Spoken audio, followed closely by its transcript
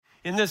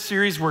In this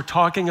series, we're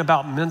talking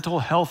about mental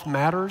health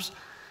matters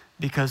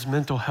because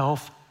mental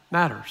health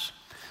matters.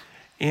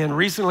 And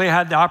recently I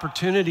had the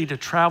opportunity to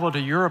travel to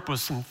Europe with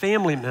some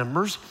family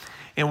members.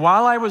 And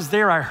while I was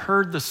there, I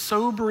heard the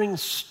sobering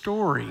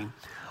story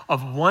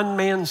of one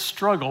man's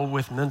struggle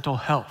with mental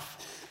health.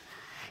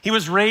 He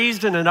was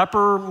raised in an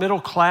upper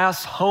middle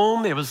class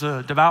home. It was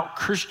a devout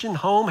Christian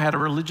home, had a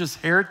religious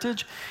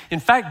heritage. In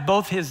fact,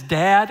 both his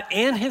dad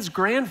and his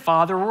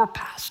grandfather were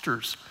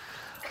pastors.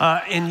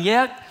 And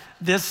yet,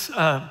 this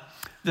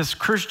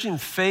Christian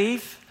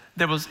faith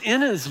that was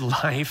in his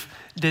life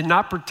did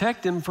not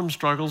protect him from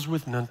struggles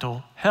with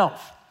mental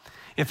health.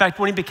 In fact,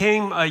 when he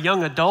became a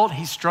young adult,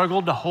 he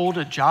struggled to hold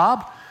a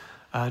job.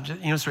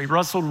 So he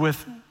wrestled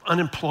with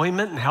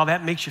unemployment and how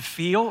that makes you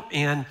feel.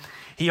 And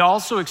he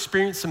also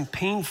experienced some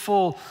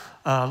painful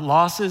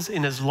losses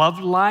in his love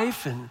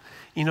life and,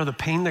 the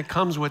pain that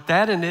comes with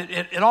that. And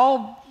it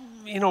all,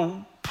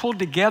 pulled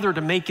together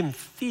to make him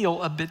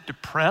feel a bit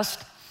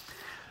depressed.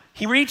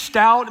 He reached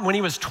out when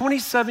he was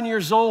 27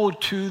 years old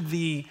to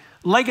the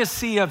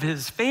legacy of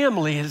his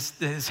family,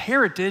 his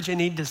heritage, and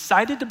he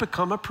decided to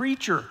become a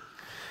preacher.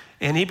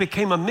 And he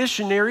became a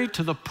missionary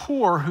to the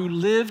poor who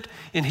lived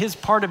in his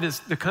part of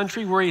the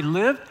country where he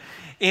lived.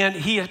 And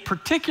he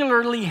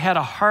particularly had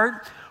a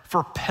heart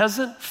for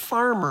peasant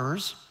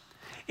farmers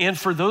and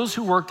for those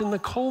who worked in the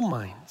coal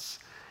mines.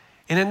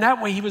 And in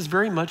that way, he was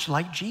very much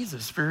like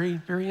Jesus, very,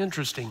 very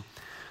interesting.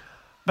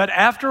 But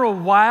after a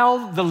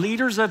while, the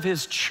leaders of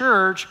his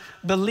church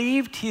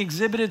believed he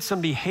exhibited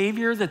some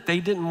behavior that they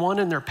didn't want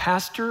in their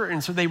pastor,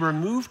 and so they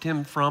removed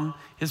him from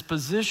his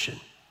position.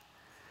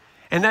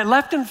 And that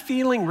left him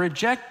feeling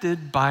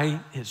rejected by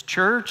his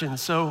church, and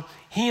so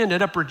he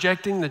ended up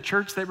rejecting the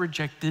church that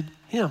rejected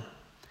him.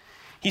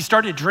 He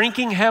started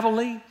drinking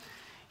heavily,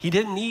 he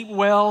didn't eat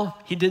well,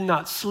 he did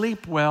not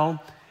sleep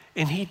well,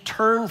 and he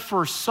turned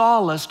for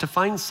solace, to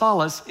find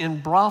solace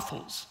in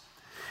brothels.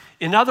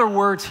 In other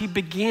words, he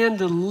began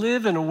to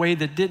live in a way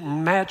that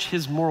didn't match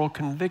his moral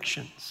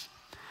convictions.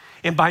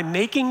 And by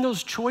making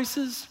those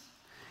choices,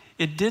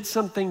 it did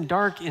something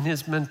dark in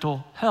his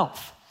mental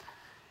health.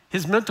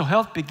 His mental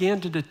health began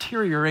to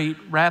deteriorate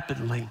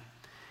rapidly.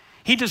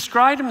 He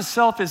described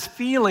himself as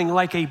feeling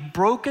like a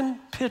broken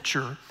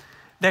pitcher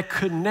that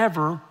could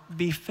never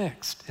be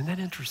fixed. Isn't that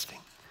interesting?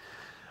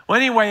 Well,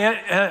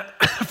 anyway,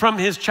 from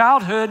his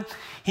childhood,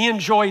 he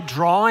enjoyed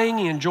drawing,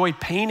 he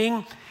enjoyed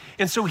painting,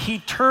 and so he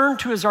turned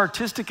to his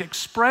artistic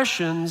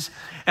expressions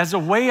as a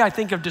way, I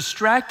think, of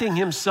distracting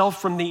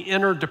himself from the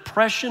inner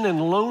depression and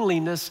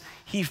loneliness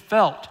he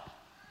felt.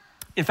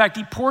 In fact,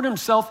 he poured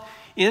himself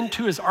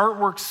into his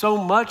artwork so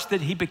much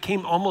that he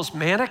became almost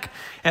manic.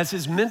 As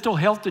his mental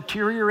health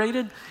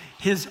deteriorated,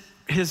 his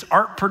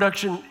art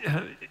production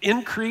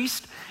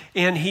increased,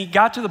 and he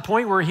got to the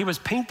point where he was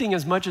painting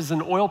as much as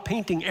an oil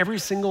painting every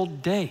single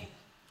day.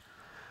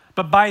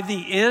 But by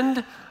the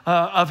end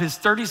of his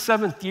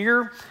 37th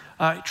year,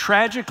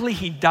 tragically,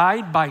 he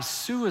died by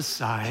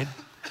suicide.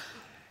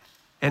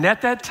 And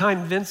at that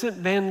time, Vincent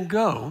van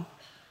Gogh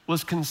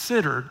was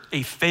considered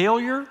a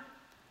failure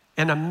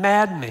and a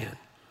madman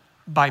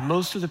by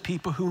most of the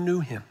people who knew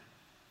him.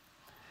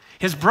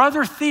 His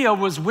brother Theo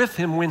was with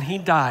him when he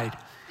died.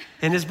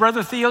 And his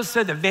brother Theo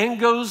said that Van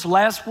Gogh's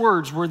last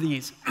words were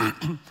these: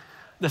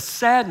 "The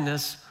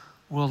sadness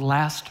will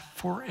last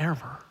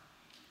forever."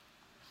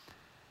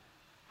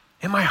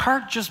 And my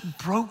heart just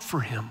broke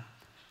for him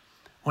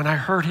when I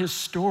heard his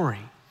story,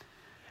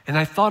 and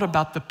I thought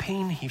about the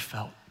pain he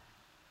felt.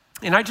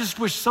 And I just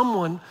wish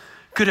someone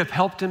could have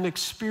helped him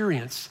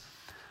experience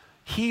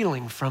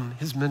healing from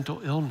his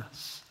mental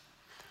illness.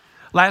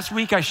 Last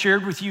week, I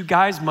shared with you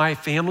guys my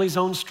family's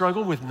own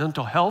struggle with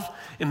mental health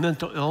and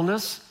mental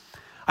illness.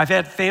 I've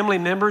had family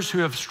members who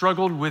have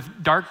struggled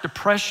with dark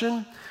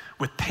depression,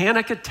 with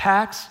panic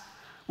attacks,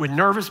 with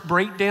nervous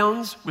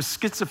breakdowns, with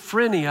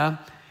schizophrenia,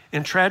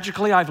 and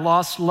tragically, I've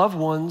lost loved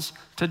ones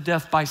to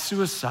death by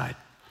suicide.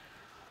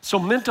 So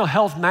mental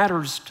health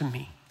matters to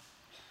me.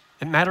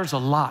 It matters a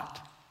lot.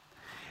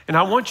 And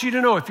I want you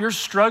to know, if you're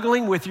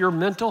struggling with your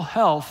mental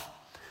health,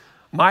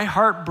 my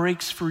heart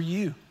breaks for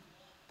you.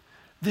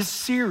 This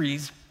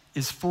series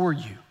is for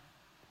you.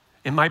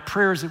 And my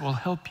prayer is it will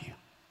help you.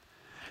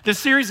 This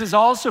series is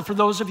also for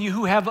those of you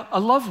who have a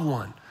loved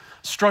one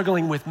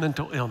struggling with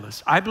mental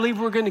illness. I believe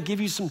we're going to give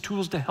you some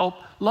tools to help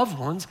loved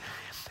ones.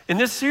 And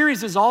this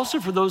series is also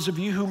for those of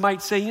you who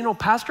might say,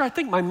 Pastor, I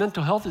think my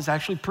mental health is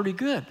actually pretty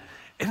good.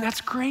 And that's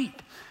great.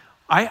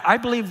 I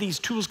believe these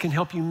tools can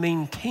help you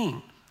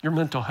maintain your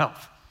mental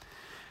health.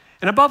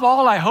 And above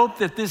all, I hope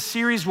that this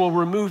series will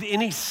remove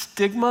any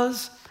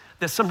stigmas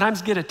that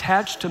sometimes get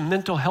attached to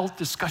mental health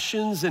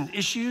discussions and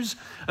issues,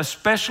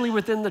 especially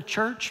within the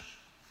church.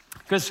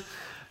 Because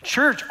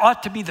church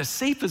ought to be the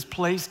safest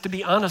place to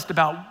be honest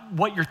about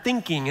what you're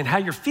thinking and how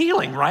you're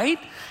feeling, right?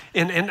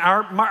 And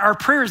our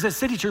prayers at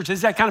City Church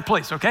is that kind of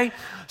place, okay?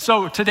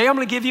 So today I'm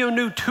going to give you a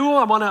new tool.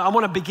 I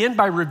want to begin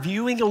by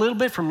reviewing a little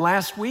bit from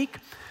last week.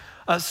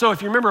 So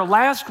if you remember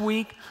last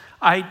week,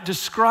 I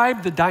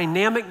described the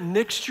dynamic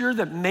mixture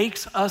that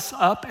makes us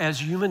up as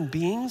human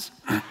beings.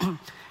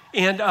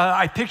 And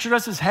I pictured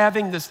us as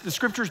having this, the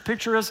scriptures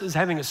picture us as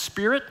having a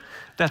spirit.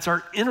 That's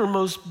our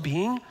innermost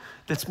being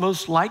that's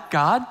most like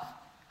God.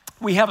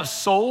 We have a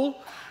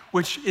soul,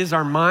 which is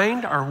our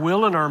mind, our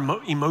will, and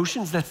our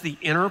emotions. That's the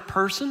inner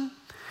person.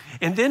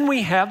 And then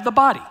we have the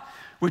body,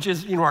 which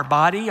is, our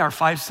body, our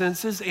five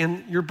senses,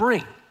 and your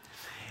brain.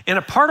 And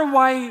a part of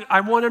why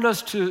I wanted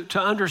us to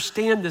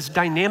understand this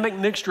dynamic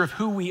mixture of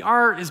who we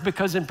are is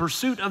because in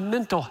pursuit of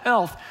mental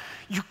health,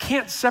 you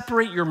can't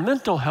separate your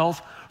mental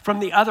health from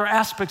the other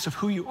aspects of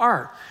who you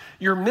are.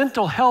 Your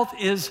mental health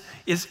is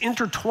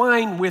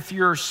intertwined with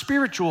your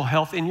spiritual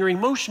health and your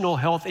emotional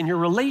health and your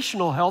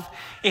relational health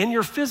and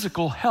your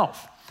physical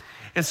health.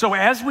 And so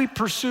as we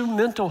pursue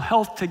mental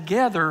health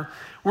together,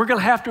 we're going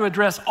to have to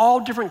address all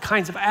different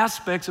kinds of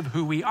aspects of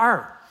who we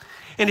are.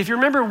 And if you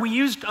remember, we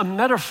used a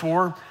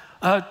metaphor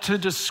to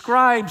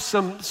describe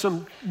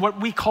some what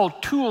we call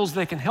tools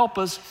that can help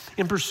us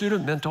in pursuit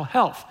of mental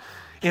health.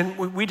 And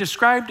we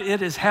described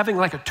it as having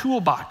like a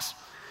toolbox.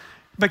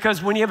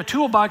 Because when you have a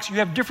toolbox, you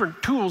have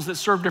different tools that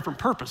serve different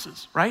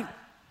purposes, right?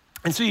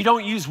 And so you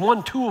don't use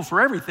one tool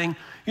for everything.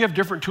 You have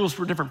different tools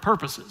for different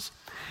purposes.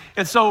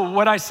 And so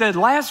what I said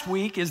last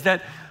week is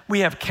that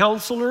we have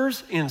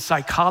counselors and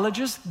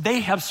psychologists.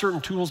 They have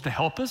certain tools to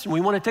help us, and we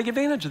want to take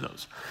advantage of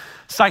those.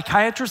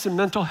 Psychiatrists and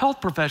mental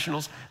health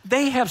professionals,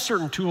 they have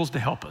certain tools to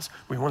help us.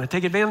 We want to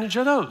take advantage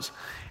of those.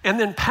 And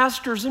then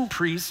pastors and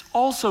priests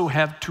also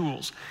have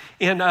tools.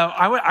 And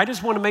I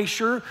just want to make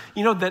sure,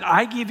 that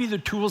I give you the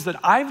tools that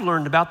I've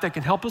learned about that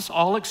can help us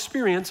all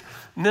experience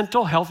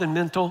mental health and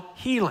mental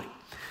healing.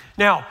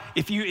 Now,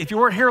 if you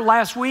weren't here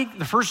last week,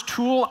 the first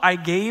tool I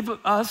gave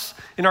us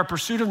in our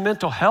pursuit of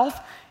mental health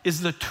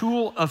is the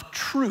tool of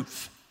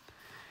truth.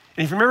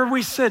 And if you remember,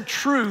 we said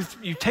truth,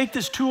 you take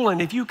this tool, and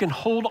if you can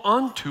hold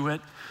on to it,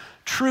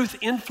 truth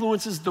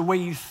influences the way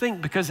you think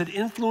because it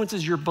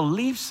influences your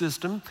belief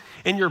system,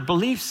 and your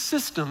belief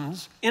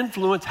systems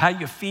influence how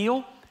you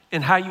feel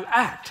and how you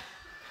act.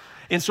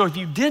 And so if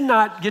you did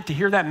not get to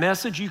hear that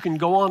message, you can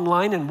go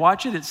online and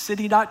watch it at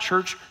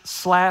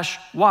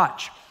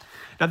city.church/watch.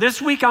 Now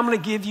this week, I'm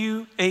going to give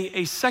you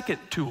a second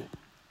tool.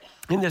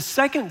 And the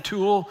second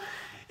tool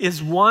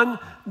is one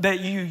that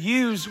you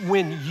use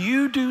when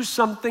you do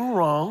something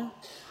wrong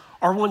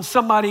or when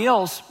somebody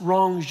else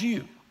wrongs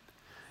you.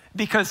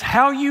 Because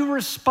how you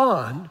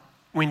respond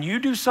when you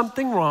do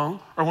something wrong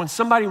or when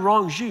somebody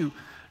wrongs you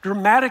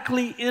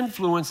dramatically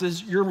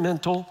influences your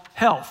mental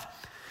health.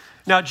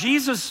 Now,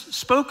 Jesus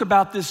spoke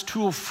about this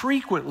tool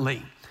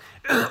frequently.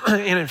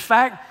 And in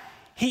fact,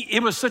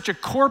 it was such a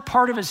core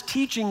part of his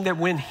teaching that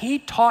when he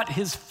taught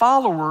his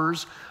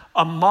followers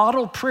a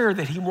model prayer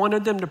that he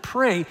wanted them to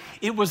pray,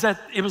 it was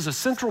a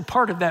central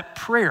part of that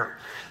prayer.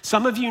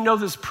 Some of you know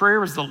this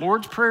prayer as the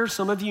Lord's Prayer.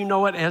 Some of you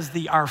know it as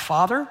the Our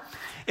Father.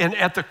 And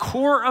at the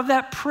core of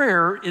that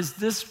prayer is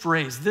this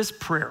phrase, this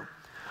prayer: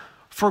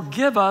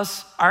 forgive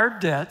us our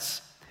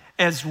debts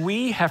as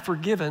we have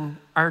forgiven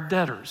our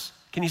debtors.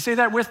 Can you say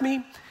that with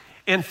me?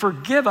 And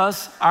forgive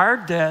us our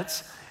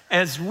debts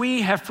as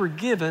we have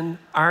forgiven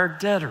our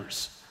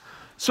debtors.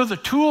 So the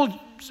tool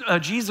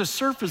Jesus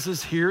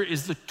surfaces here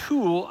is the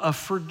tool of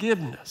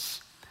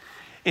forgiveness.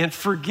 And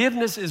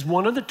forgiveness is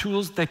one of the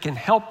tools that can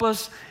help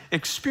us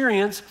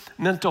experience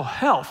mental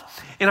health.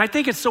 And I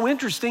think it's so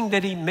interesting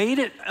that he made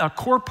it a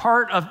core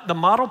part of the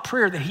model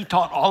prayer that he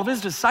taught all of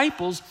his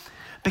disciples,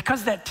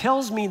 because that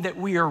tells me that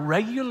we are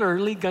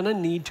regularly going to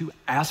need to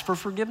ask for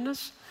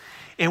forgiveness,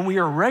 and we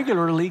are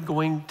regularly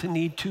going to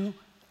need to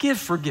give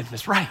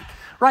forgiveness, right?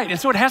 And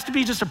so it has to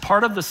be just a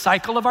part of the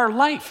cycle of our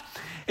life.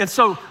 And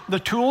so the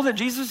tool that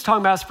Jesus is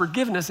talking about is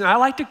forgiveness. And I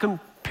like to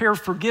compare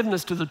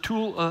forgiveness to the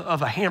tool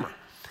of a hammer.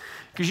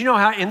 Because you know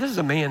how, and this is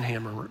a man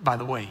hammer, by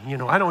the way.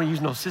 I don't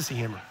use no sissy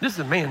hammer. This is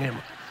a man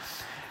hammer.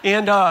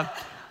 And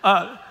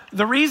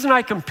the reason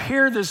I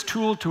compare this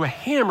tool to a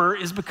hammer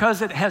is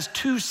because it has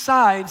two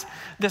sides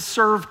that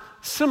serve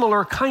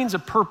similar kinds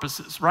of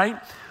purposes,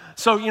 right?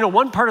 So,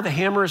 one part of the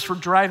hammer is for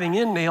driving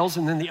in nails,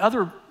 and then the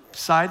other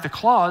side, the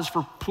claw, is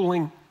for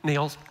pulling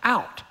nails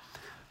out.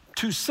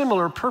 Two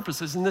similar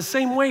purposes. In the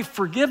same way,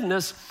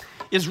 forgiveness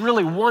is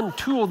really one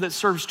tool that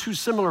serves two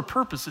similar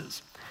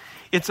purposes.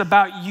 It's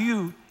about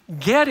you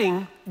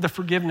getting the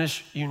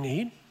forgiveness you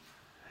need,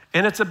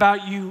 and it's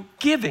about you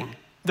giving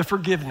the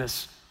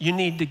forgiveness you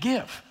need to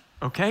give,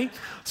 okay?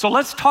 So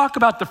let's talk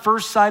about the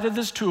first side of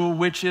this tool,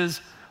 which is,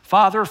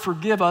 Father,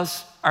 forgive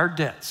us our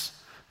debts.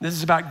 This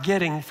is about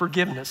getting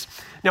forgiveness.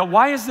 Now,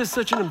 why is this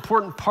such an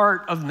important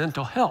part of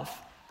mental health?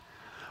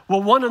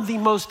 Well, one of the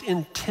most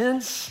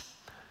intense,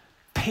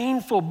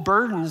 painful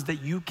burdens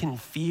that you can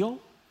feel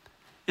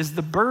is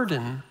the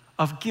burden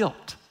of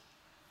guilt.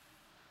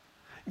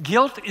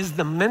 Guilt is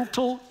the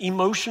mental,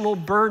 emotional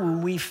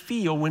burden we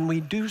feel when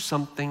we do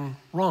something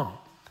wrong,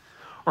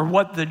 or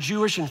what the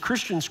Jewish and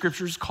Christian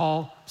scriptures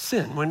call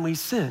sin. When we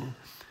sin,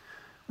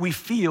 we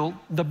feel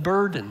the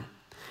burden.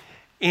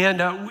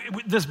 And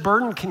this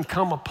burden can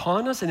come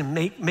upon us and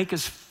make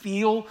us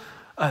feel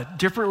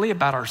differently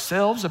about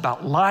ourselves,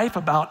 about life,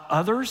 about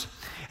others.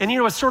 And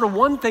it's sort of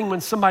one thing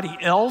when somebody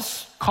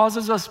else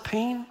causes us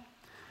pain,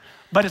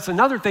 But it's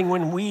another thing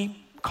when we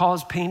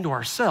cause pain to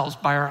ourselves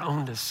by our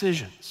own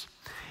decisions.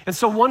 And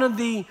so one of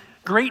the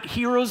great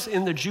heroes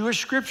in the Jewish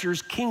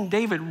scriptures, King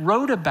David,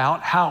 wrote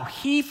about how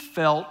he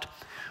felt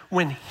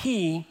when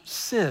he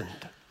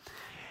sinned.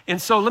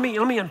 And so let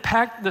me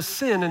unpack the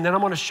sin, and then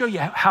I'm going to show you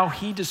how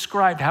he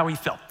described how he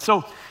felt.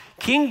 So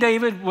King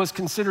David was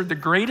considered the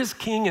greatest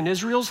king in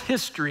Israel's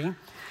history,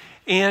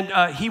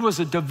 and he was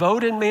a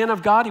devoted man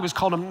of God. He was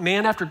called a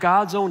man after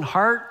God's own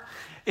heart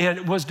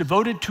and was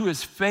devoted to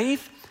his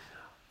faith.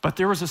 But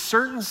there was a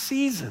certain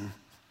season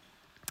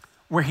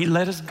where he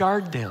let his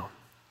guard down.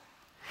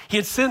 He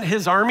had sent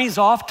his armies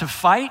off to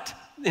fight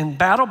in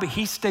battle, but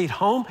he stayed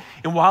home.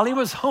 And while he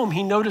was home,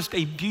 he noticed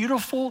a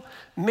beautiful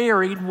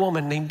married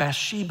woman named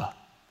Bathsheba.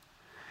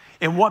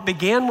 And what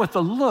began with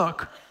a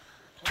look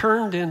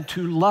turned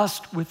into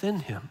lust within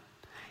him.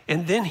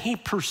 And then he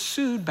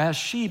pursued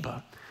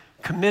Bathsheba,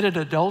 committed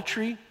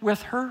adultery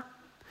with her.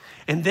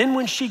 And then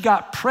when she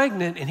got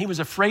pregnant and he was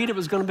afraid it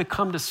was going to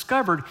become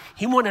discovered,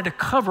 he wanted to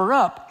cover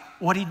up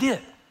what he did.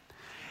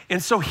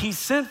 And so he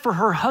sent for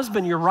her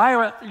husband,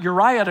 Uriah,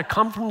 to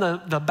come from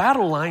the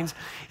battle lines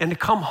and to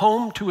come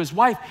home to his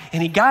wife.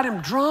 And he got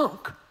him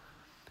drunk,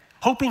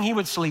 hoping he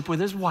would sleep with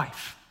his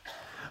wife.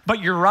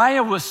 But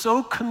Uriah was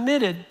so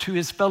committed to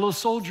his fellow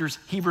soldiers,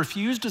 he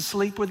refused to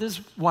sleep with his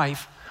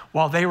wife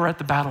while they were at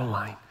the battle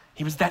line.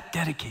 He was that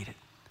dedicated.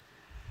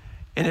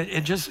 And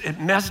it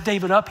messed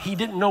David up. He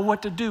didn't know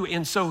what to do.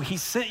 And so he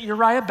sent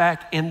Uriah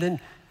back, and then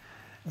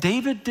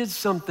David did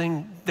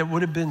something that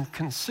would have been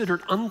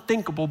considered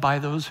unthinkable by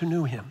those who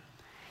knew him.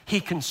 He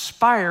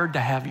conspired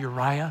to have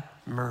Uriah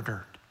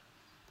murdered.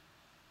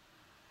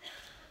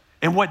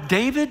 And what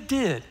David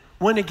did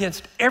went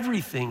against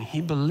everything he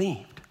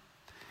believed.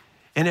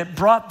 And it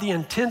brought the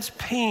intense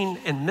pain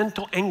and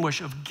mental anguish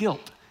of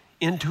guilt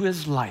into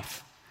his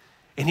life.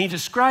 And he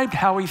described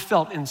how he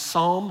felt in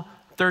Psalm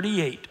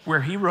 38,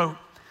 where he wrote,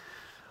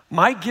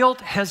 "My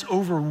guilt has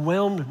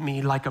overwhelmed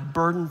me like a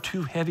burden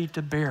too heavy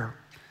to bear.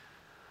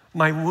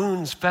 My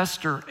wounds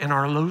fester and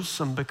are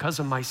loathsome because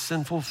of my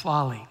sinful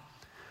folly.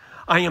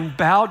 I am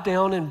bowed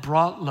down and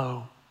brought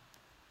low.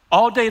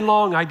 All day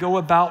long I go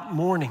about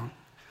mourning.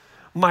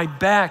 My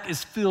back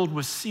is filled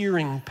with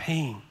searing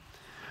pain.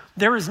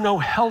 There is no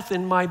health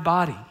in my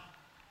body.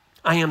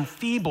 I am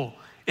feeble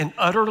and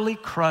utterly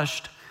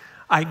crushed.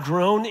 I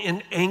groan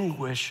in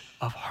anguish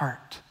of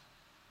heart."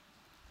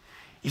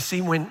 You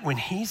see, when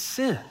he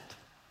sinned,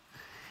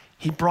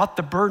 he brought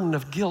the burden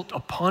of guilt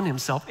upon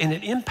himself, and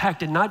it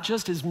impacted not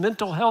just his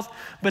mental health,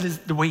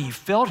 but the way he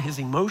felt, his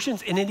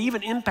emotions, and it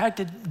even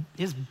impacted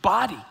his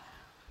body,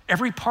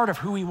 every part of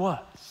who he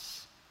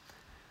was.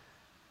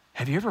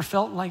 Have you ever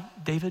felt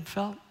like David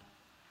felt?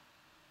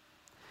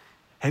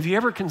 Have you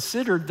ever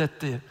considered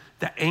that the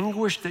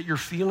anguish that you're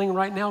feeling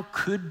right now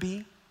could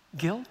be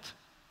guilt?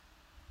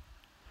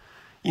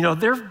 You know,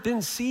 there have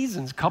been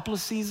seasons, a couple of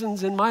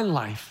seasons in my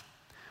life,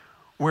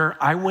 where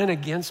I went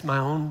against my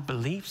own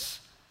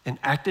beliefs and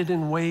acted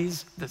in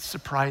ways that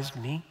surprised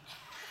me.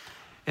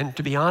 And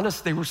to be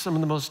honest, they were some of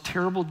the most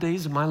terrible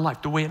days of my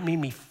life, the way it made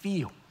me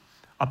feel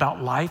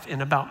about life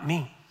and about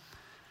me.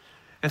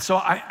 And so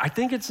I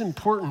think it's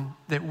important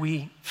that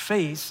we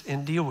face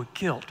and deal with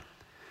guilt.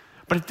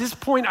 But at this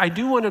point, I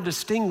do want to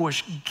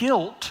distinguish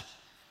guilt,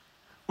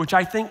 which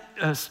I think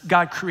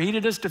God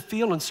created us to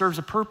feel and serves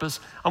a purpose.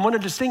 I want to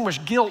distinguish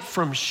guilt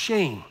from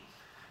shame,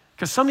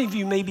 because some of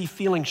you may be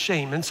feeling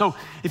shame. And so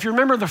if you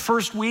remember the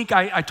first week,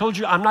 I told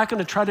you I'm not going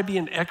to try to be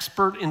an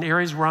expert in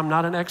areas where I'm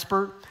not an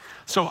expert.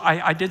 So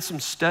I did some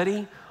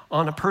study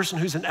on a person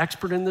who's an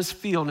expert in this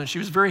field, and she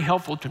was very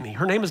helpful to me.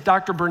 Her name is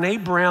Dr.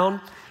 Brene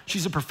Brown.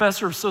 She's a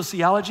professor of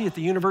sociology at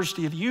the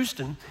University of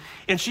Houston,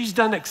 and she's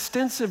done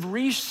extensive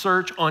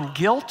research on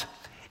guilt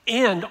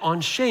and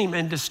on shame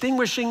and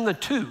distinguishing the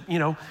two, you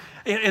know.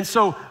 And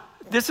so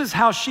this is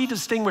how she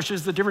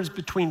distinguishes the difference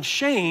between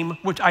shame,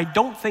 which I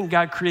don't think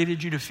God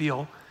created you to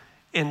feel,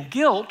 and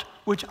guilt,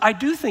 which I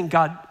do think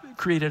God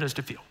created us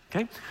to feel,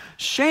 okay?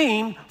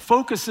 Shame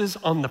focuses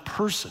on the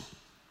person.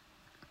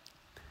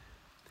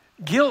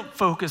 Guilt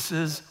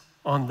focuses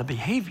on the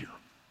behavior,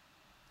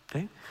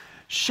 okay?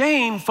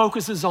 Shame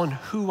focuses on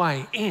who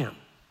I am.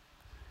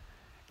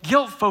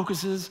 Guilt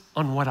focuses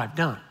on what I've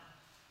done.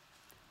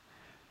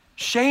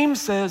 Shame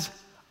says,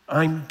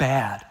 I'm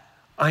bad,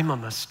 I'm a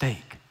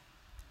mistake.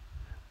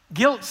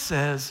 Guilt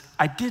says,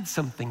 I did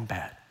something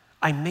bad,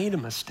 I made a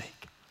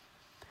mistake.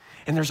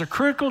 And there's a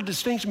critical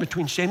distinction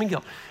between shame and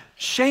guilt.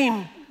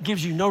 Shame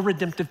gives you no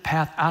redemptive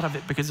path out of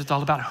it because it's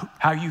all about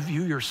how you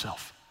view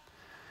yourself.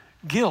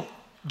 Guilt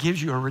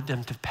gives you a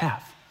redemptive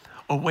path,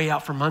 a way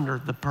out from under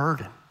the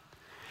burden.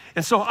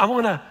 And so I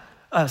want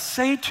to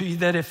say to you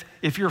that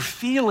if you're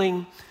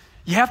feeling,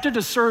 you have to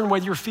discern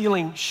whether you're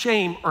feeling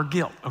shame or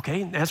guilt,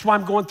 okay? That's why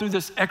I'm going through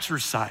this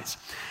exercise.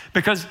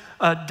 Because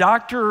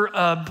Dr.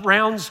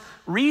 Brown's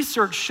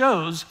research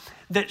shows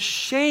that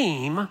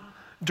shame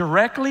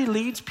directly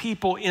leads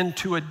people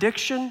into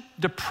addiction,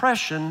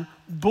 depression,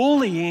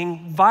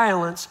 bullying,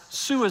 violence,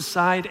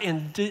 suicide,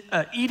 and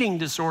eating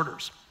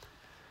disorders.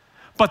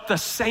 But the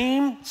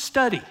same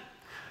study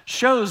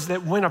shows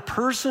that when a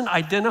person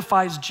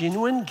identifies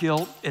genuine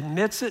guilt,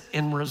 admits it,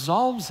 and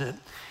resolves it,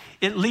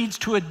 it leads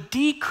to a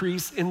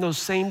decrease in those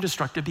same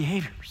destructive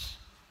behaviors.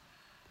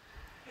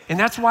 And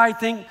that's why I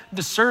think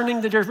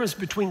discerning the difference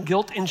between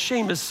guilt and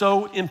shame is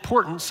so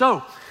important.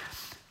 So,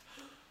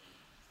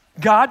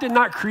 God did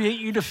not create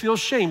you to feel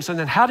shame. So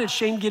then how did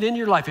shame get into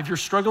your life? If you're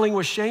struggling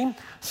with shame,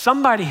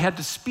 somebody had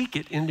to speak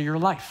it into your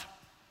life.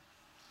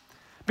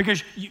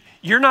 Because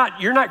you're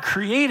not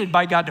created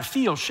by God to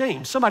feel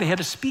shame. Somebody had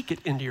to speak it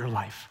into your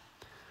life.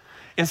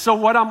 And so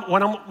what I'm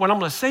going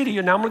to say to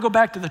you, now I'm going to go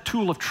back to the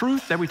tool of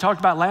truth that we talked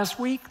about last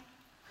week,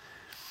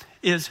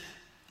 is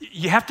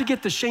you have to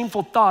get the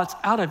shameful thoughts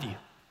out of you.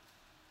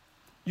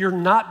 You're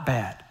not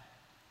bad.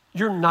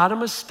 You're not a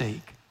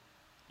mistake.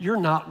 You're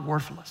not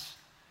worthless.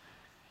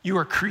 You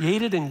are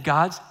created in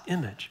God's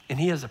image, and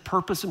He has a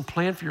purpose and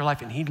plan for your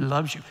life, and He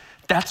loves you.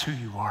 That's who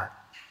you are,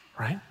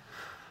 right?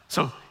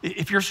 So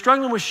if you're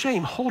struggling with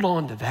shame, hold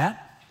on to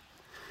that.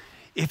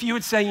 If you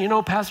would say, you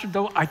know, Pastor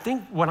Doe, I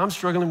think what I'm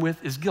struggling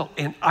with is guilt.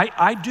 And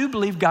I do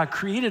believe God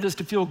created us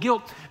to feel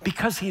guilt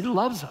because He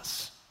loves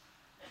us.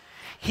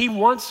 He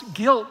wants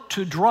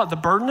the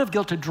burden of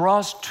guilt to draw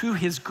us to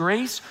His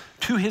grace,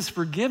 to His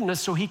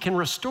forgiveness, so He can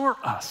restore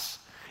us.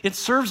 It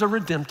serves a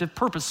redemptive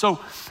purpose. So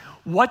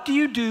what do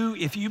you do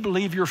if you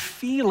believe you're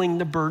feeling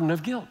the burden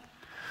of guilt?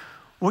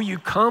 Well, you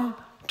come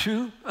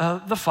to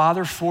the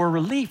Father for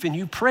relief, and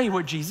you pray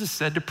what Jesus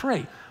said to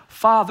pray.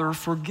 Father,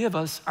 forgive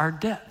us our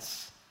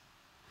debts.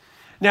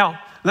 Now,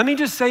 let me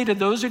just say to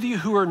those of you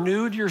who are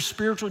new to your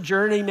spiritual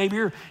journey, maybe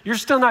you're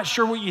still not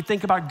sure what you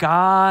think about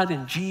God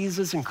and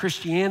Jesus and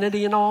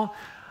Christianity and all.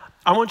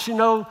 I want you to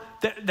know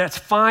that that's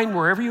fine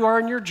wherever you are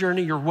in your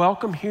journey. You're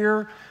welcome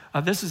here.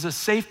 This is a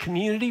safe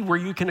community where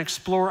you can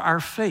explore our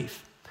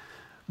faith.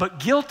 But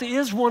guilt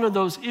is one of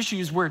those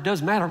issues where it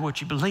does matter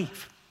what you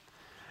believe.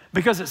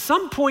 Because at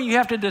some point you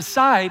have to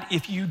decide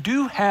if you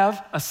do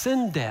have a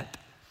sin debt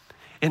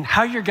and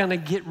how you're going to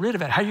get rid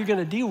of it, how you're going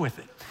to deal with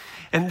it.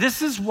 And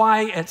this is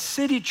why at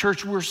City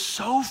Church we're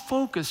so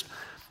focused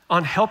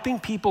on helping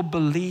people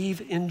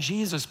believe in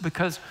Jesus,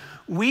 because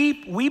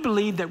we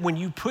believe that when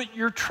you put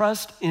your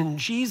trust in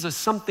Jesus,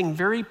 something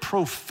very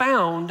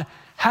profound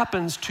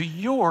happens to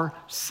your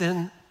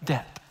sin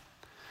debt.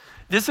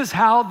 This is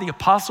how the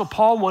Apostle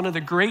Paul, one of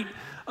the great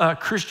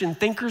Christian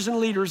thinkers and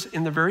leaders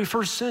in the very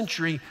first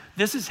century,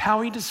 this is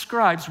how he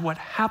describes what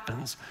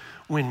happens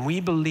when we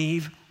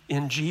believe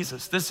in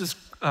Jesus. This is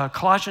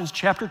Colossians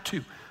chapter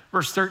 2,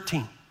 verse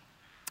 13.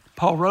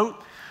 Paul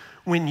wrote,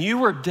 when you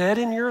were dead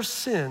in your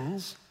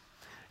sins,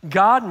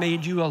 God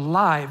made you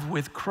alive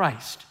with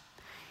Christ.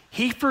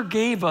 He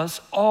forgave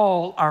us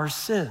all our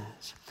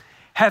sins,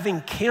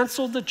 having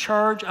canceled the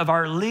charge of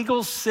our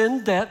legal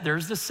sin debt,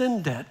 there's the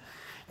sin debt,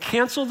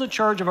 canceled the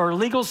charge of our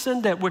legal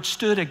sin debt which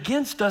stood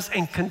against us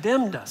and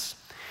condemned us.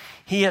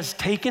 He has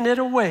taken it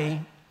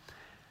away,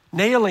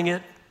 nailing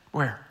it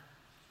where?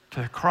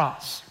 To the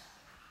cross.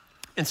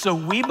 And so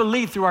we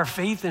believe through our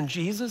faith in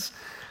Jesus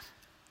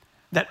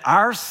that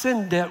our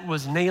sin debt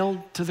was nailed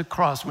to the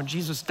cross. When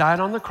Jesus died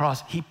on the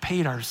cross, He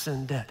paid our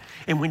sin debt.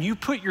 And when you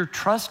put your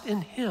trust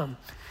in Him,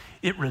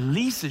 it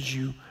releases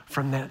you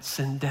from that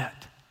sin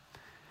debt.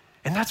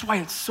 And that's why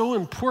it's so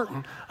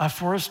important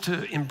for us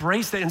to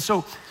embrace that. And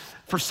so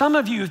for some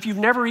of you, if you've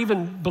never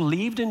even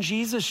believed in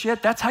Jesus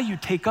yet, that's how you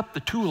take up the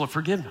tool of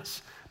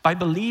forgiveness, by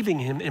believing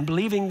Him and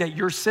believing that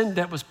your sin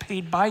debt was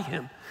paid by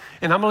Him.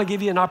 And I'm going to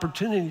give you an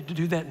opportunity to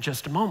do that in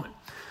just a moment.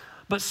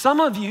 But some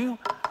of you,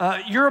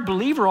 you're a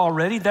believer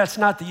already. That's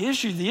not the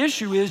issue. The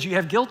issue is you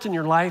have guilt in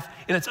your life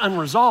and it's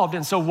unresolved.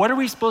 And so what are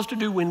we supposed to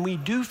do when we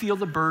do feel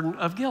the burden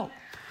of guilt?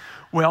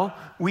 Well,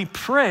 we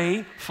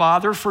pray,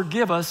 Father,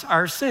 forgive us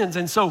our sins.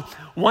 And so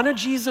one of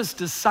Jesus'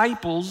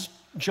 disciples,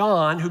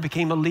 John, who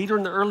became a leader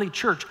in the early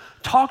church,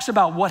 talks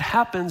about what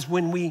happens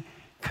when we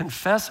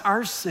confess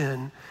our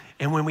sin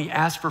and when we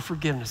ask for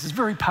forgiveness. It's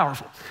very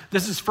powerful.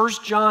 This is 1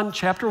 John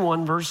chapter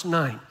 1, verse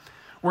 9,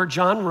 where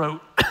John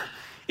wrote,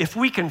 if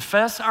we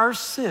confess our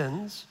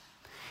sins,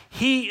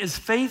 He is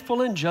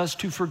faithful and just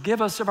to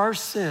forgive us of our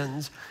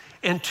sins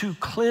and to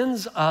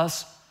cleanse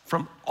us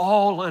from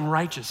all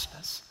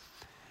unrighteousness.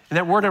 And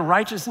that word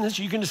unrighteousness,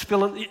 you can just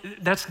fill in,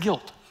 that's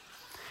guilt.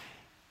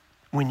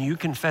 When you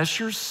confess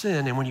your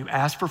sin and when you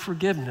ask for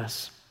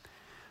forgiveness,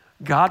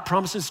 God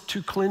promises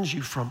to cleanse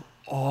you from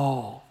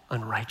all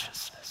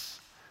unrighteousness.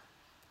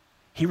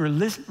 He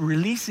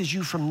releases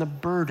you from the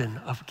burden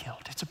of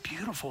guilt. It's a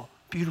beautiful,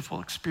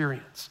 beautiful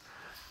experience.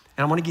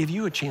 And I want to give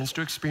you a chance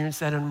to experience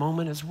that in a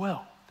moment as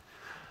well.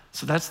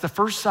 So that's the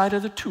first side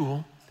of the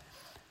tool,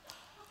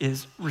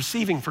 is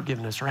receiving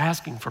forgiveness or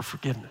asking for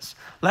forgiveness.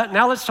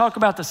 Now let's talk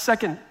about the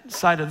second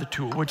side of the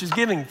tool, which is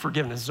giving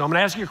forgiveness. So I'm going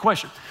to ask you a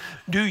question.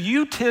 Do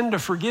you tend to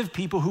forgive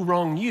people who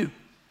wrong you?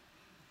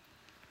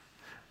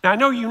 Now I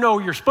know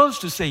you're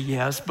supposed to say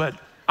yes, but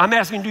I'm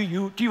asking, do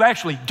you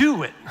actually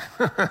do it?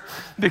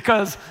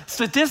 Because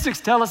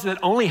statistics tell us that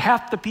only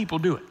half the people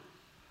do it.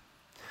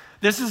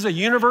 This is a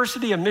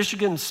University of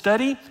Michigan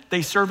study.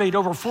 They surveyed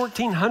over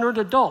 1,400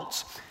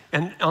 adults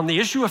and on the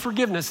issue of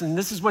forgiveness, and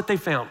this is what they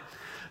found.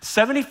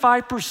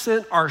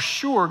 75% are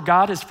sure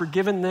God has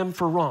forgiven them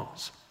for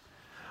wrongs,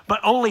 but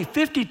only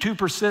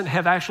 52%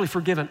 have actually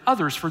forgiven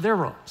others for their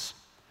wrongs.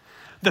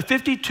 The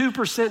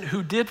 52%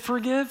 who did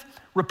forgive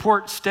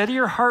report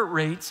steadier heart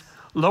rates,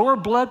 lower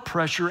blood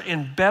pressure,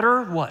 and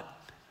better what?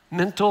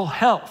 Mental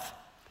health.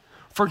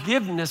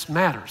 Forgiveness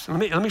matters.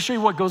 Let me show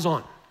you what goes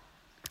on.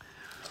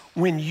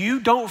 When you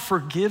don't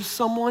forgive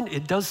someone,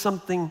 it does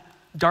something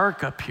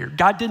dark up here.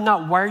 God did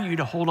not wire you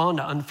to hold on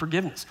to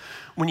unforgiveness.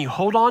 When you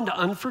hold on to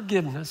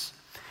unforgiveness,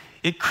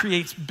 it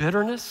creates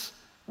bitterness,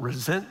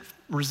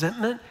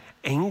 resentment,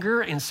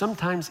 anger, and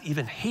sometimes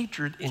even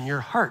hatred in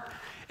your heart.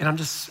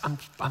 And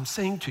I'm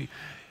saying to you,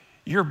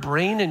 your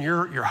brain and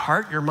your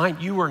heart, your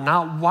mind, you are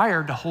not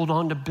wired to hold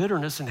on to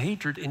bitterness and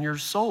hatred in your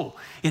soul.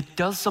 It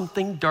does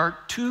something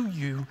dark to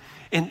you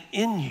and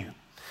in you.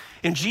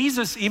 And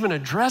Jesus even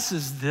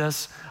addresses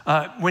this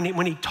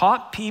when he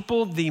taught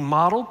people the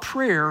model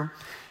prayer.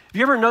 Have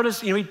you ever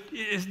noticed,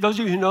 those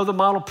of you who know the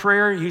model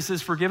prayer, he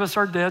says, forgive us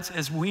our debts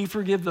as we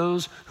forgive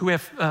those who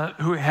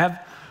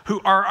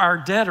are our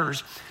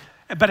debtors.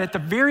 But at the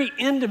very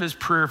end of his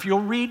prayer, if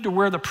you'll read to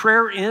where the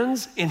prayer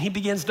ends and he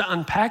begins to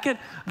unpack it,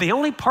 the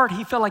only part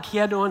he felt like he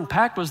had to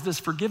unpack was this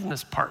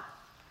forgiveness part.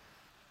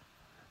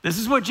 This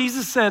is what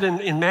Jesus said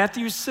in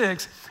Matthew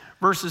 6,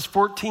 verses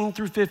 14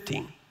 through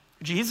 15.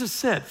 Jesus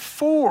said,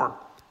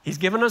 he's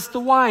given us the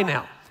why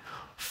now.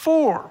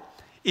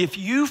 If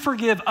you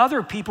forgive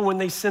other people when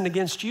they sin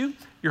against you,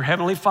 your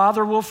heavenly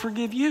Father will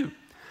forgive you.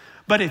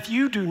 But if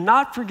you do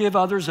not forgive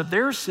others of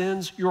their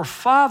sins, your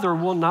Father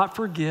will not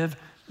forgive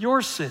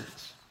your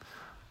sins.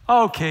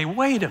 Okay,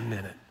 wait a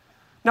minute.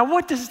 Now,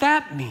 what does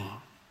that mean?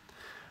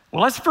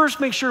 Well, let's first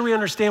make sure we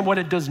understand what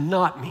it does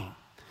not mean.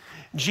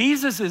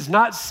 Jesus is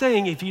not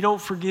saying if you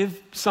don't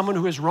forgive someone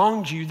who has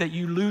wronged you that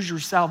you lose your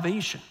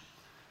salvation.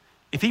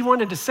 If he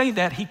wanted to say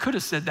that, he could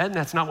have said that, and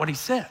that's not what he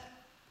said.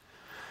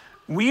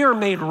 We are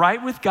made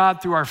right with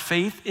God through our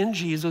faith in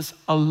Jesus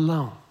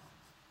alone,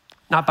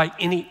 not by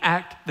any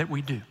act that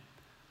we do.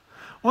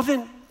 Well,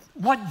 then,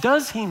 what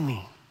does he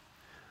mean?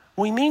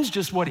 Well, he means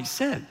just what he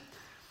said.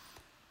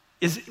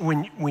 Is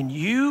when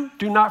you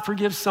do not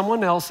forgive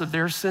someone else of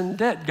their sin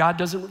debt, God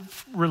doesn't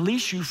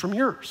release you from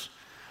yours.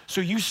 So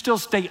you still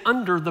stay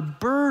under the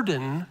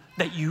burden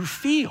that you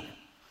feel.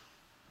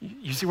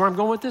 You see where I'm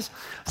going with this?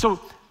 So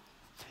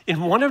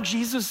in one of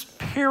Jesus'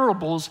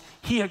 parables,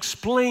 he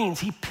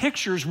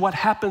pictures what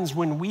happens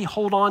when we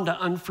hold on to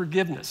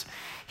unforgiveness.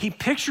 He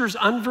pictures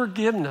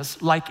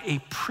unforgiveness like a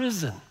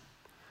prison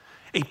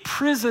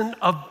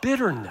of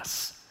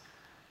bitterness.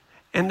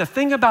 And the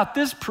thing about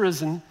this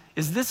prison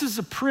is this is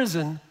a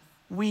prison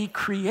we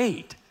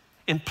create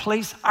and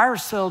place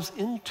ourselves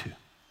into.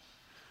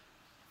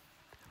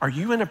 Are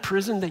you in a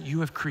prison that you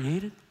have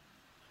created?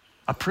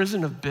 A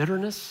prison of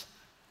bitterness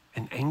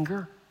and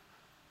anger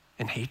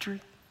and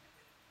hatred?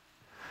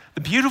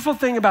 The beautiful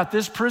thing about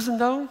this prison,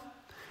 though,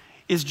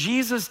 is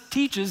Jesus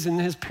teaches in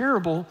his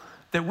parable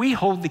that we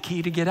hold the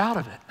key to get out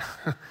of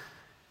it.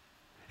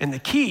 And the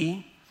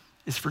key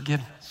is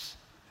forgiveness.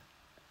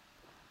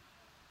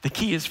 The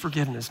key is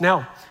forgiveness.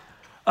 Now,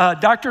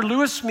 Dr.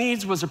 Lewis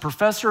Smedes was a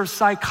professor of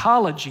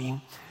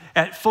psychology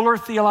at Fuller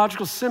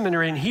Theological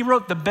Seminary, and he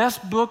wrote the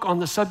best book on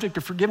the subject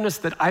of forgiveness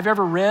that I've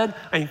ever read.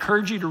 I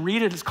encourage you to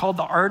read it. It's called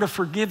The Art of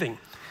Forgiving.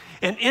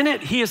 And in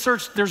it, he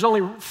asserts there's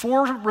only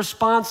 4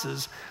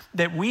 responses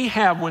that we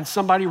have when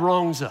somebody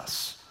wrongs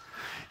us.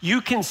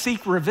 You can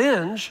seek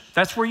revenge.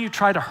 That's where you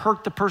try to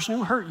hurt the person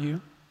who hurt you.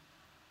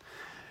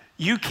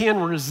 You can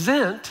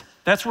resent.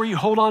 That's where you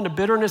hold on to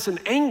bitterness and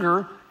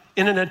anger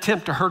in an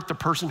attempt to hurt the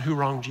person who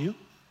wronged you.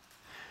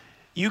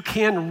 You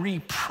can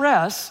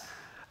repress.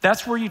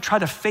 That's where you try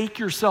to fake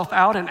yourself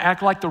out and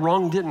act like the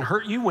wrong didn't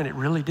hurt you when it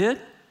really did.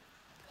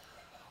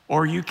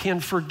 Or you can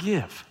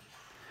forgive.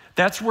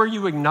 That's where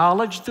you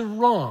acknowledge the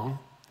wrong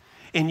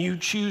and you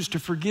choose to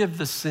forgive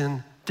the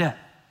sin debt.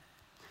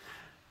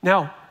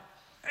 Now,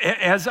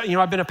 as you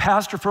know, I've been a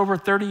pastor for over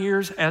 30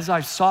 years. As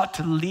I've sought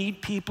to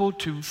lead people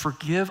to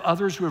forgive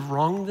others who have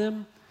wronged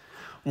them,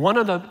 one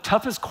of the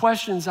toughest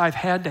questions I've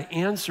had to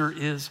answer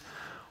is,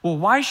 well,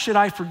 why should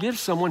I forgive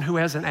someone who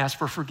hasn't asked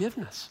for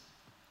forgiveness?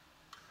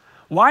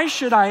 Why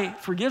should I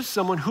forgive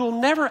someone who will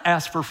never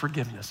ask for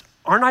forgiveness?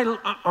 Aren't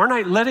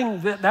I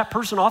letting that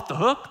person off the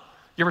hook?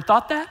 You ever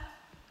thought that?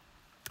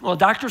 Well,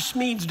 Dr.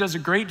 Smedes does a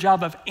great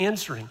job of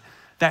answering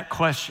that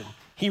question.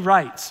 He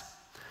writes,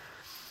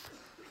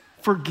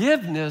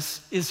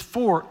 forgiveness is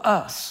for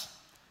us,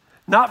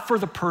 not for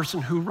the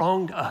person who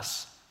wronged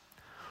us.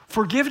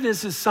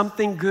 Forgiveness is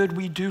something good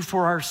we do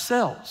for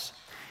ourselves.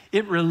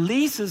 It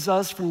releases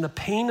us from the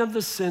pain of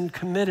the sin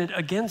committed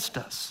against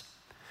us.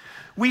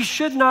 We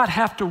should not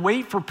have to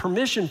wait for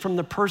permission from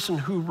the person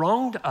who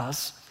wronged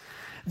us.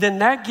 Then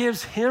that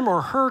gives him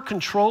or her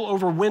control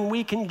over when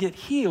we can get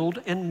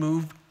healed and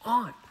move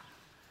on.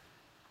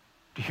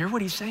 Do you hear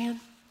what he's saying?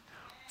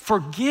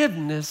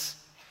 Forgiveness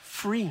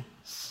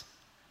frees.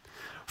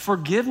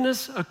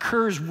 Forgiveness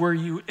occurs where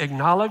you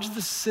acknowledge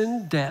the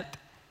sin debt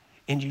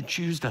and you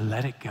choose to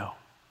let it go.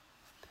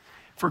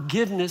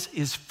 Forgiveness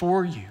is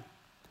for you.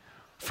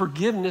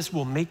 Forgiveness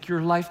will make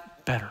your life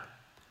better.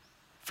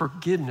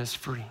 Forgiveness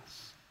frees.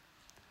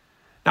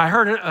 Now, I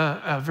heard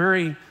a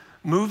very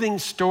moving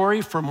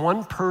story from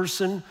one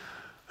person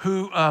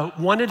who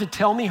wanted to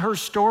tell me her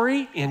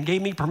story and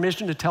gave me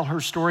permission to tell her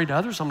story to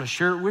others. I'm going to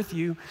share it with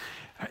you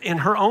in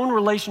her own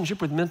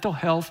relationship with mental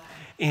health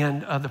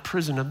and the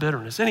prison of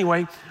bitterness.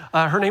 Anyway,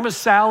 her name is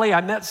Sally.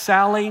 I met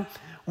Sally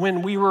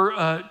when we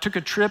took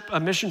a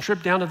mission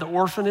trip down to the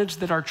orphanage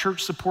that our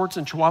church supports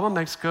in Chihuahua,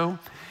 Mexico.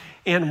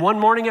 And one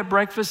morning at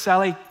breakfast,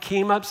 Sally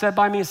came up, sat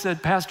by me and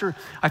said, "Pastor,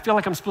 I feel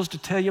like I'm supposed to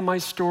tell you my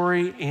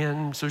story."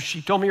 And so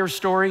she told me her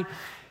story.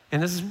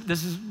 And this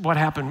is what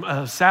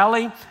happened.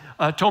 Sally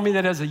told me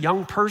that as a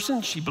young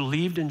person, she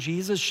believed in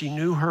Jesus. She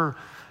knew her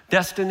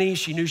destiny.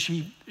 She knew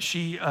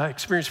she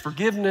experienced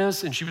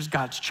forgiveness, and she was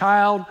God's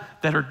child,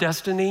 that her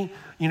destiny,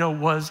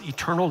 was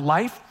eternal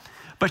life.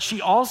 But she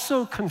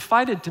also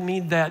confided to me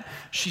that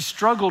she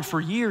struggled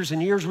for years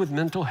and years with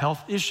mental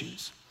health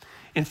issues.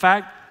 In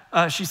fact,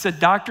 she said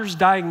doctors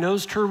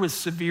diagnosed her with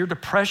severe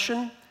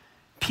depression,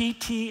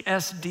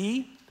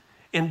 PTSD,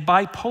 and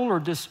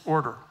bipolar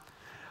disorder.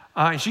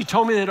 And she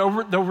told me that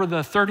over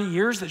the 30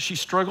 years that she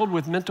struggled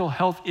with mental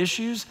health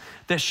issues,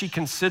 that she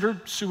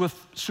considered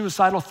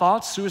suicidal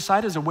thoughts,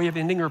 suicide as a way of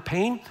ending her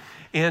pain.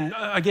 And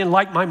again,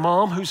 like my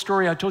mom, whose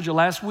story I told you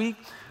last week,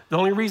 the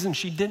only reason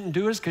she didn't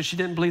do it is because she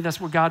didn't believe that's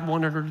what God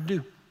wanted her to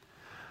do.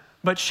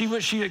 But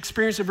she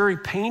experienced a very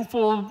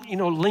painful,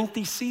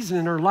 lengthy season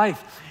in her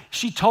life.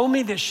 She told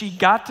me that she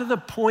got to the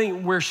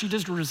point where she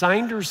just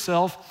resigned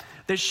herself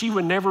that she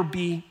would never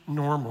be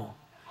normal.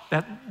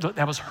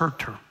 That was her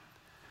term.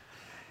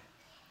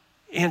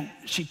 And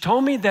she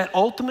told me that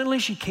ultimately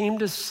she came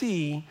to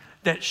see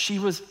that she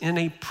was in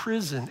a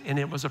prison, and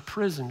it was a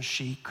prison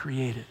she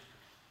created.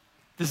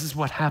 This is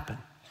what happened.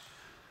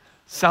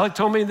 Sally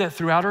told me that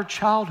throughout her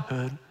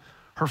childhood,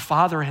 her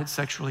father had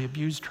sexually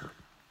abused her.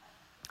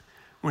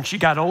 When she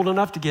got old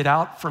enough to get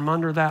out from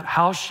under that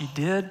house, she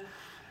did.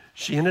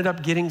 She ended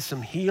up getting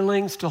some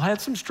healing, still had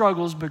some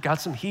struggles, but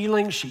got some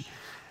healing. She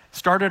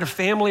started a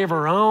family of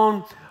her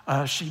own.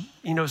 She,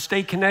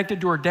 stayed connected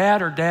to her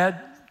dad. Her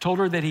dad told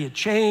her that he had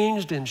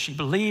changed, and she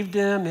believed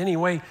him.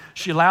 Anyway,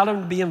 she allowed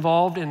him to be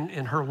involved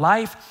in her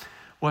life.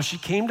 Well, she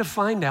came to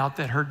find out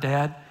that her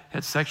dad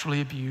had sexually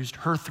abused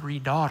her 3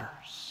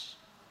 daughters.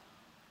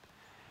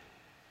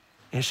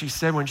 And she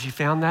said when she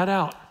found that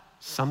out,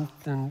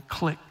 something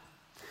clicked.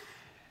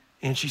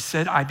 And she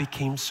said, "I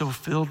became so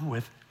filled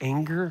with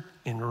anger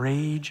and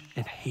rage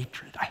and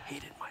hatred. I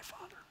hated my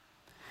father."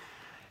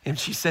 And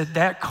she said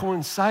that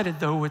coincided,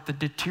 though, with the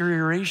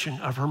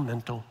deterioration of her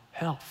mental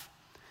health.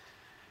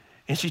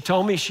 And she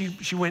told me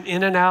she went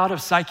in and out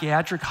of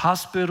psychiatric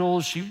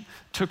hospitals. She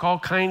took all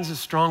kinds of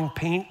strong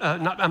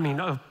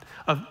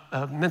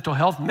mental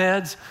health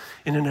meds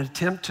in an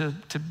attempt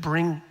to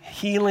bring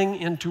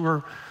healing into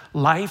her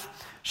life.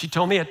 She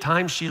told me at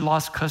times she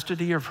lost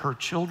custody of her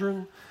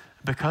children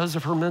because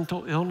of her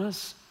mental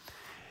illness.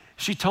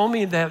 She told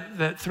me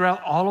that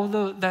throughout all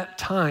of that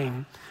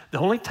time, the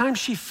only time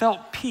she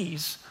felt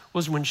peace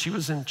was when she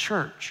was in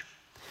church.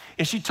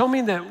 And she told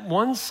me that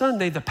one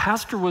Sunday, the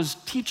pastor was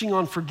teaching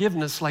on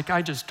forgiveness like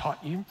I just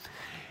taught you.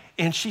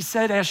 And she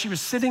said as she was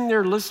sitting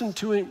there listening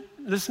to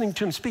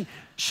him speak,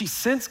 she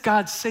sensed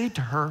God say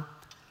to her,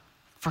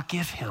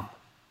 "Forgive him."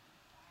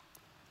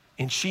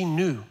 And she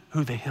knew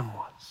who the him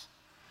was.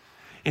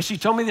 And she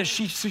told me that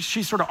she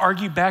sort of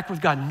argued back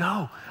with God,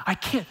 "No, I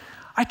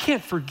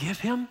can't forgive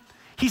him.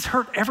 He's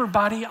hurt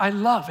everybody I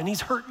love, and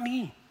he's hurt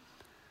me."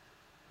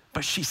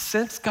 But she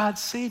sensed God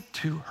say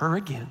to her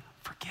again,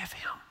 "Forgive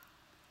him."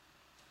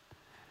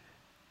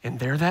 And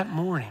there that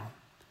morning,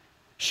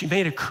 she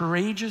made a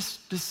courageous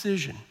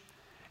decision,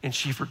 and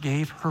she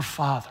forgave her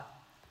father.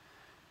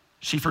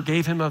 She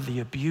forgave him of the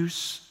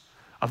abuse,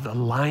 of the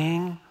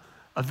lying,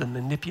 of the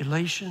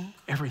manipulation,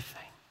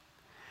 everything.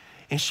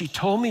 And she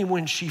told me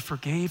when she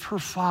forgave her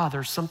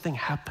father, something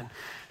happened.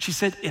 She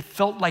said it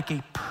felt like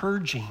a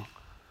purging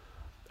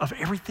of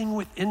everything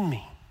within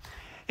me.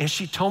 And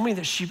she told me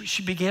that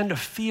she began to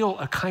feel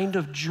a kind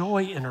of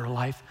joy in her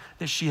life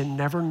that she had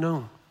never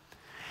known.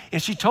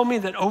 And she told me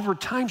that over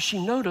time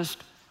she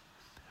noticed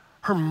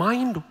her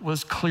mind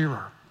was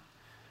clearer.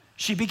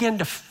 She began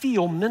to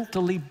feel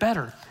mentally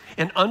better.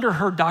 And under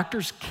her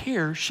doctor's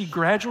care, she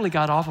gradually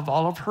got off of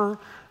all of her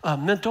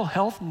mental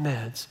health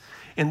meds.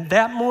 And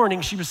that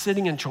morning, she was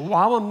sitting in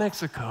Chihuahua,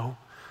 Mexico,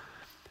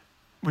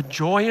 with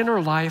joy in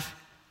her life,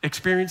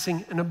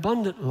 experiencing an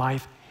abundant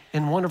life,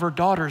 and one of her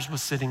daughters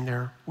was sitting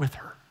there with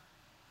her.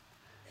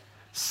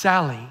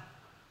 Sally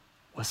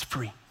was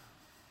free.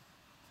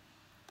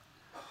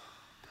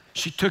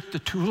 She took the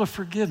tool of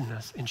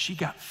forgiveness, and she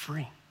got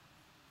free.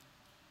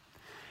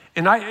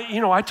 And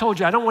I told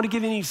you, I don't want to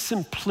give any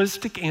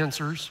simplistic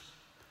answers.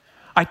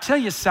 I tell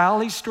you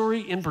Sally's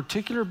story in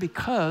particular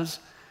because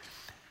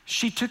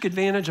she took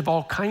advantage of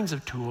all kinds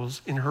of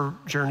tools in her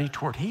journey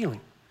toward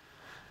healing.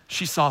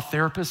 She saw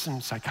therapists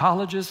and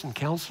psychologists and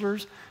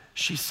counselors.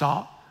 She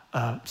sought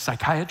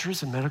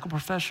psychiatrists and medical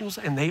professionals,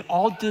 and they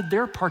all did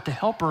their part to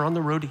help her on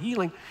the road to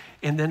healing.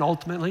 And then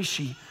ultimately,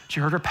 she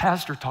heard her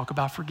pastor talk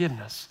about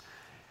forgiveness,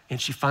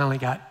 and she finally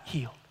got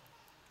healed.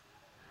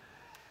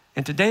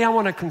 And today I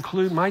want to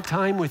conclude my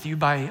time with you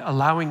by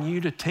allowing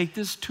you to take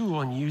this tool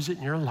and use it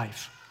in your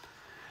life.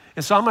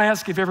 And so I'm going to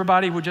ask if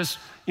everybody would just,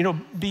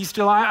 be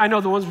still. I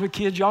know the ones with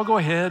kids, y'all go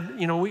ahead.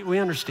 We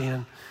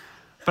understand.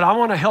 But I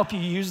want to help you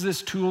use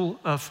this tool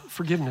of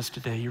forgiveness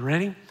today. You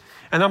ready?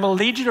 And I'm going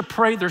to lead you to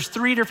pray. There's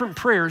 3 different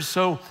prayers.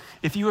 So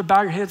if you would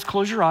bow your heads,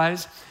 close your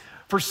eyes.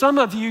 For some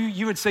of you,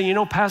 you would say,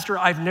 Pastor,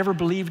 I've never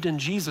believed in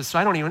Jesus, so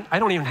I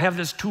don't even have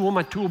this tool in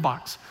my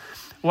toolbox.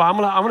 Well, I'm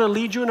gonna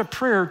lead you in a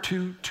prayer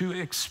to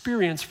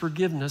experience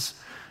forgiveness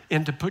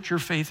and to put your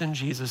faith in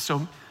Jesus.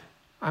 So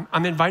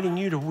I'm inviting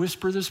you to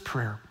whisper this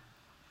prayer.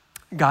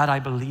 God, I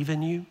believe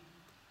in you,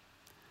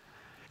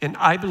 and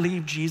I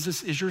believe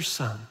Jesus is your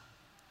son.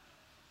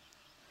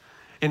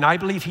 And I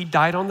believe he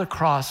died on the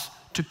cross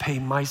to pay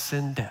my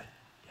sin debt.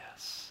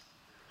 Yes.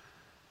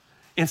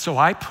 And so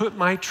I put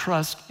my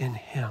trust in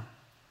him.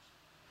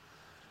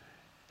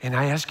 And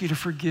I ask you to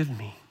forgive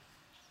me.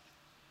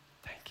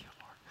 Thank you,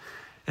 Lord.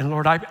 And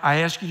Lord, I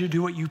ask you to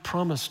do what you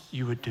promised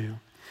you would do.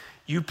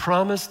 You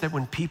promised that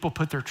when people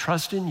put their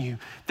trust in you,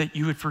 that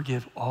you would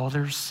forgive all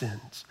their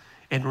sins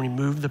and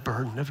remove the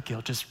burden of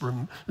guilt. Just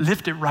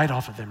lift it right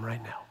off of them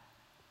right now.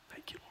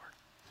 Thank you, Lord.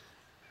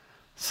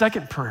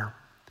 Second prayer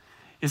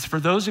is for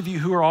those of you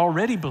who are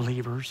already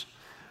believers,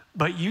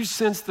 but you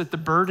sense that the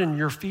burden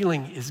you're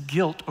feeling is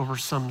guilt over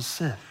some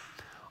sin.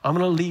 I'm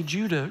going to lead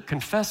you to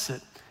confess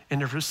it and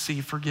to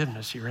receive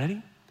forgiveness. You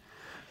ready?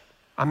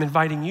 I'm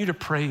inviting you to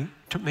pray,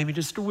 maybe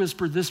just to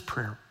whisper this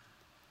prayer.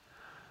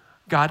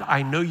 God,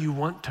 I know you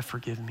want to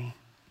forgive me.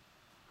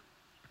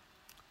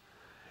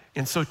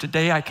 And so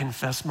today I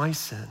confess my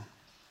sin.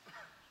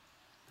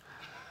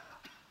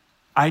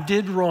 I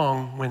did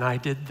wrong when I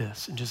did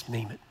this, and just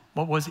name it.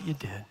 What was it you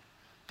did?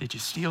 Did you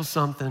steal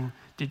something?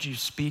 Did you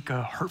speak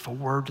a hurtful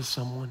word to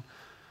someone?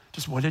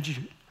 Just what did you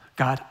do?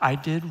 God, I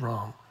did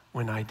wrong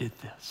when I did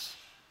this.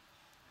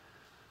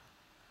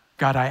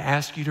 God, I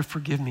ask you to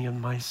forgive me of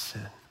my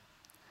sin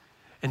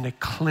and to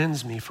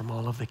cleanse me from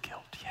all of the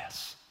guilt.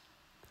 Yes.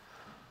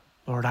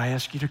 Lord, I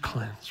ask you to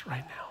cleanse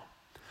right now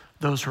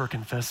those who are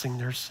confessing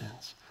their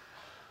sins.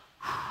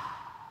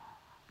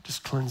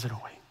 Just cleanse it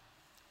away.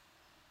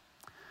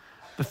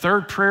 The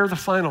third prayer, the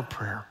final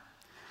prayer,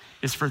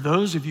 is for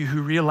those of you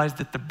who realize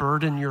that the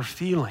burden you're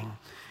feeling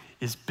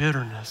is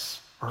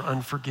bitterness or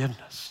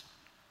unforgiveness.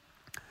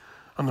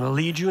 I'm going to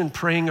lead you in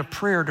praying a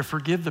prayer to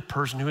forgive the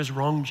person who has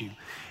wronged you.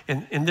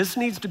 And this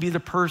needs to be the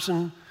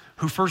person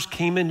who first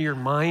came into your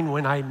mind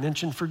when I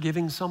mentioned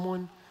forgiving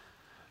someone.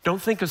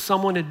 Don't think of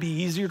someone it'd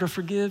be easier to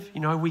forgive.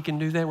 You know how we can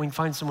do that? We can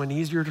find someone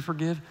easier to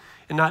forgive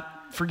and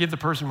not forgive the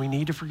person we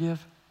need to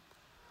forgive.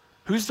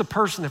 Who's the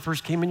person that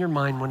first came in your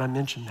mind when I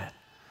mentioned that?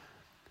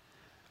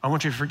 I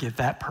want you to forgive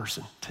that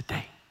person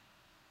today.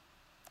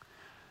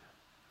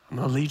 I'm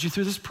going to lead you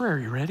through this prayer.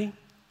 You ready?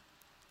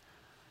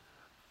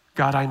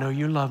 God, I know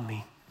you love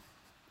me.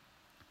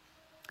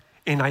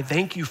 And I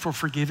thank you for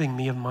forgiving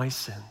me of my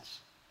sins.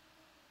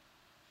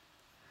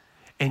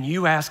 And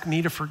you ask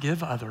me to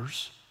forgive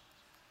others.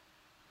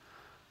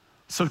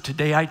 So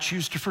today I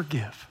choose to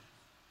forgive.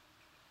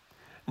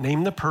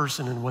 Name the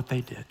person and what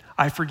they did.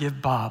 I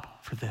forgive Bob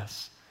for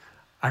this.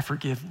 I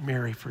forgive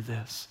Mary for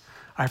this.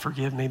 I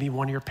forgive maybe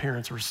one of your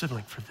parents or a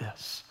sibling for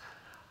this.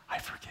 I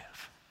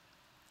forgive.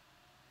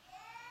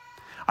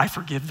 I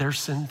forgive their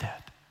sin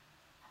debt.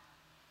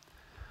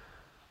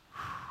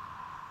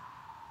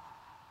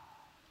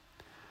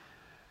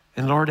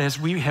 And Lord, as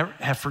we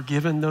have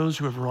forgiven those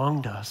who have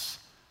wronged us,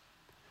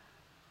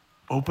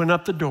 open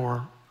up the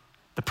door,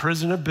 the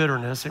prison of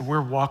bitterness, and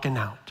we're walking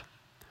out.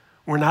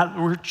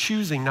 We're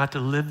choosing not to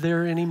live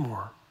there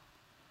anymore.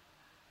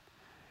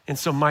 And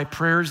so my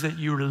prayer is that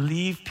you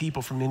relieve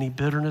people from any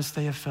bitterness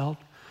they have felt,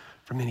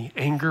 from any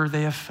anger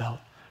they have felt,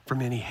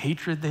 from any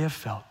hatred they have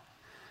felt.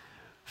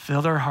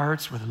 Fill their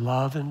hearts with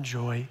love and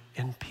joy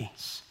and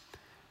peace.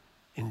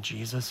 In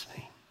Jesus'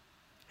 name,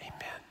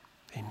 amen.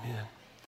 Amen.